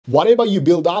Whatever you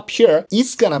build up here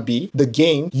is gonna be the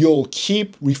game you'll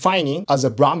keep refining as a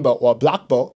brown belt or black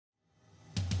belt.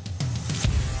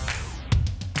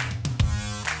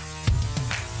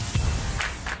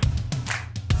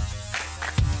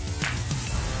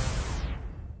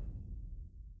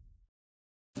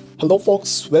 Hello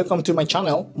folks, welcome to my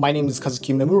channel. My name is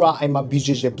Kazuki Umemura. I'm a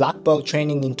BJJ black belt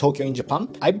training in Tokyo in Japan.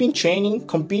 I've been training,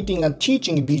 competing and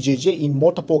teaching BJJ in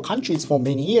multiple countries for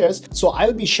many years, so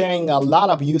I'll be sharing a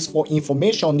lot of useful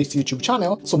information on this YouTube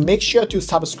channel, so make sure to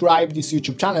subscribe this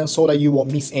YouTube channel so that you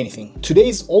won't miss anything. Today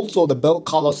is also the belt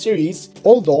color series,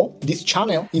 although this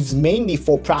channel is mainly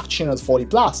for practitioners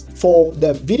 40+. For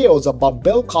the videos about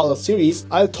belt color series,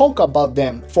 I'll talk about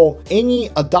them for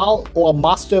any adult or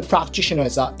master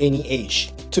practitioners at any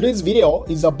age. Today's video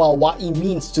is about what it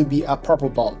means to be a purple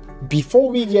belt. Before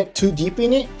we get too deep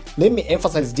in it, let me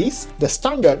emphasize this: the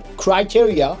standard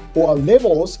criteria or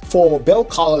levels for belt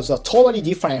colors are totally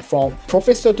different from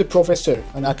professor to professor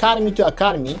and academy to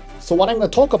academy. So what I'm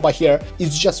going to talk about here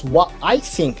is just what I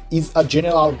think is a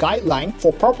general guideline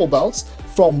for purple belts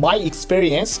from my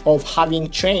experience of having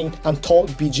trained and taught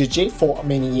BJJ for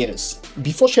many years.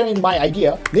 Before sharing my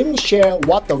idea, let me share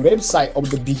what the website of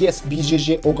the biggest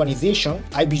BJJ organization,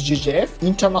 IBJJF,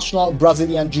 International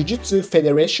Brazilian Jiu-Jitsu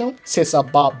Federation, says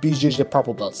about BJJ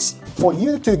purple belts. For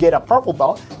you to get a purple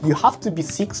belt, you have to be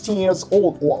 16 years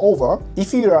old or over.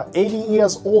 If you are 18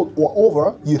 years old or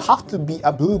over, you have to be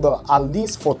a blue belt at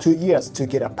least for 2 years to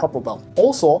get a purple belt.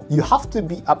 Also, you have to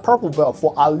be a purple belt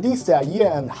for at least a year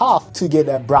and a half to get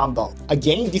a brown belt.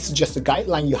 Again, this is just a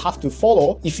guideline you have to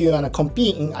follow if you're gonna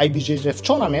compete in IBJJF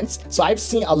tournaments. So I've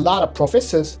seen a lot of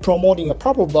professors promoting a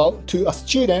purple belt to a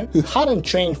student who hadn't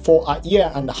trained for a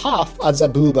year and a half as a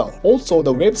blue belt. Also,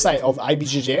 the website of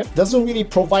IBJJF doesn't really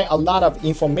provide a lot of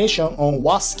information on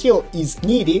what skill is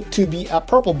needed to be a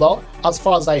purple belt as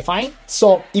far as I find.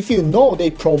 So if you know they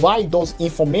provide those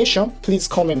information, please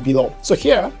comment below. So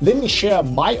here, let me share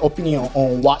my opinion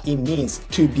on what it means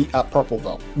to be a purple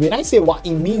belt. When I say what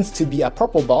it means to be a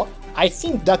purple belt, I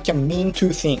think that can mean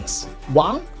two things.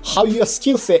 One, how your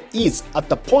skill set is at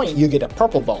the point you get a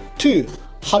purple belt. Two,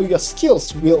 how your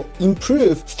skills will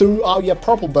improve throughout your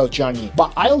purple belt journey.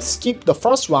 But I'll skip the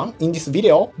first one in this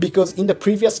video because in the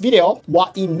previous video,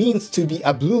 what it means to be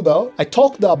a blue belt, I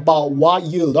talked about what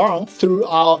you learn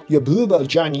throughout your blue belt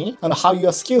journey and how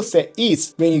your skill set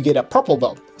is when you get a purple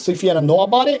belt. So if you want to know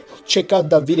about it, check out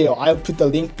the video. I'll put the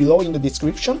link below in the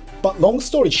description. But long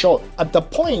story short, at the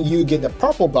point you get the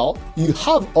purple belt, you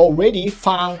have already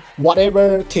found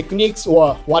whatever techniques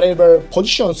or whatever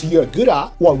positions you're good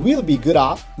at or will be good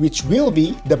at, which will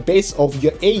be the base of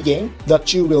your A game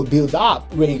that you will build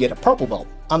up when you get a purple belt.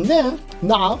 And then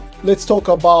now let's talk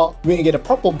about when you get a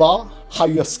purple belt, how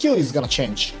your skill is gonna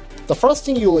change. The first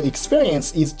thing you will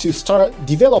experience is to start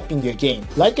developing your game.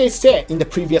 Like I said in the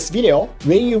previous video,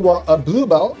 when you were a blue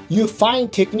belt, you find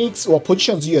techniques or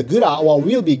positions you're good at or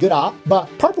will be good at, but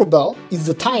purple belt is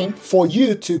the time for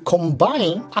you to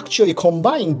actually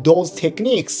combine those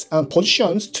techniques and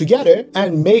positions together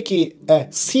and make it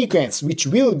a sequence which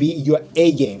will be your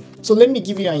A game. So let me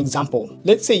give you an example.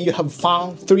 Let's say you have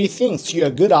found 3 things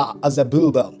you're good at as a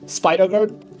blue belt: spider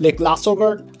guard, leg lasso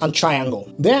guard, and triangle.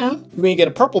 Then when you get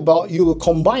a purple belt, you will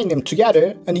combine them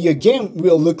together and your game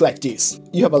will look like this.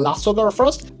 You have a lasso guard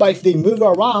first, but if they move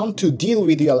around to deal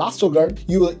with your lasso guard,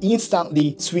 you will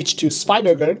instantly switch to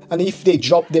spider guard, and if they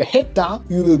drop their head down,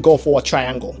 you will go for a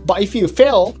triangle. But if you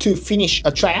fail to finish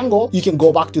a triangle, you can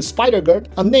go back to spider guard,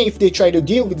 and then if they try to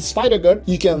deal with spider guard,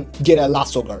 you can get a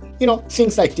lasso guard. You know,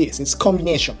 things like this. It's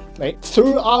combination, right?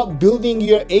 Throughout building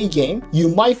your A game,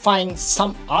 you might find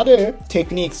some other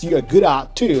techniques you're good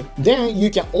at too. Then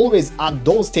you can always add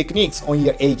those techniques on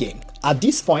your A game. At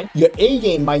this point, your A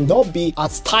game might not be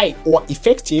as tight or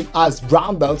effective as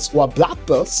brown belts or black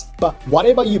belts, but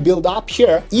whatever you build up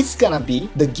here is gonna be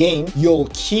the game you'll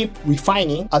keep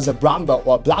refining as a brown belt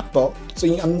or black belt. So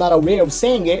in another way of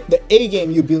saying it, the A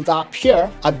game you build up here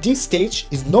at this stage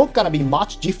is not gonna be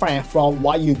much different from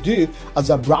what you do as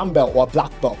a brown belt or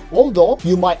black belt. Although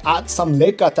you might add some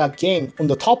leg attack game on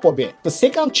the top of it. The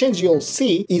second change you'll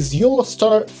see is you'll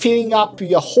start filling up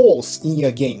your holes in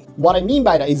your game. What I mean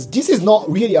by that is this is not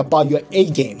really about your A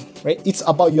game, right? It's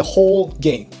about your whole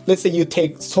game. Let's say you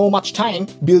take so much time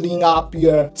building up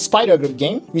your spider grip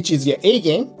game, which is your A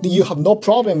game, then you have no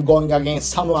problem going against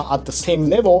someone at the same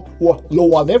level or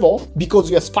lower level because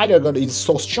your spider guard is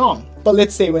so strong. But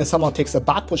let's say when someone takes a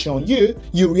back position on you,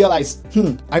 you realize,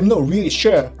 I'm not really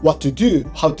sure what to do,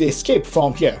 how to escape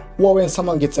from here. Or when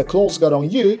someone gets a close guard on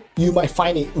you, you might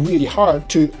find it really hard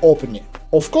to open it.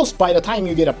 Of course, by the time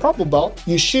you get a purple belt,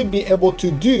 you should be able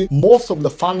to do most of the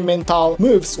fundamental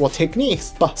moves or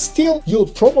techniques, but still you'll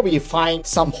probably find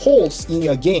some holes in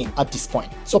your game at this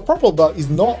point. So purple belt is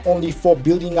not only for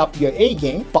building up your A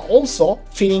game, but also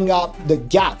filling up the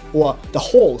gap or the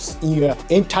holes in your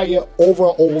entire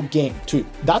overall game too.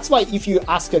 That's why if you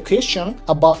ask a question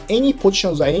about any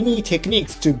positions or any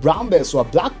techniques to brown belts or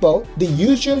black belt, they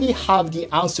usually have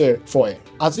the answer for it.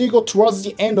 As you go towards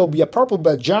the end of your purple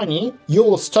belt journey, you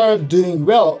will start doing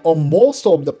well on most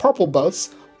of the purple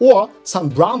belts or some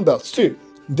brown belts too.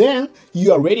 Then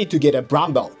you are ready to get a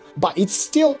brown belt. But it's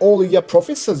still all your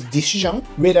professor's decision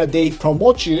whether they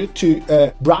promote you to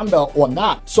a brown belt or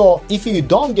not. So if you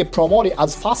don't get promoted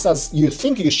as fast as you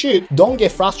think you should, don't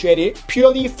get frustrated.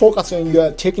 Purely focus on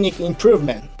your technique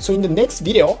improvement. So in the next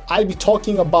video, I'll be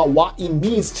talking about what it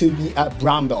means to be a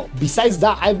brown belt. Besides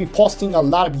that, I'll be posting a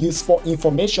lot of useful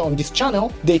information on this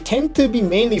channel. They tend to be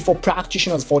mainly for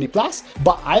practitioners 40+,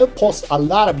 but I'll post a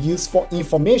lot of useful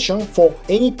information for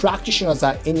any practitioners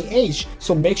at any age.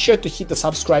 So make sure to hit the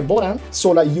subscribe button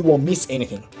so that you won't miss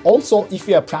anything. Also, if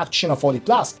you're a practitioner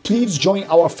 40+, please join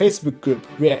our Facebook group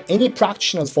where any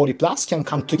practitioners 40+ can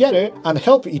come together and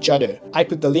help each other. I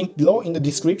put the link below in the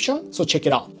description, so check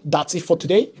it out. That's it for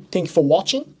today. Thank you for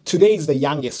watching. Today is the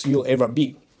youngest you'll ever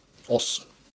be. Awesome.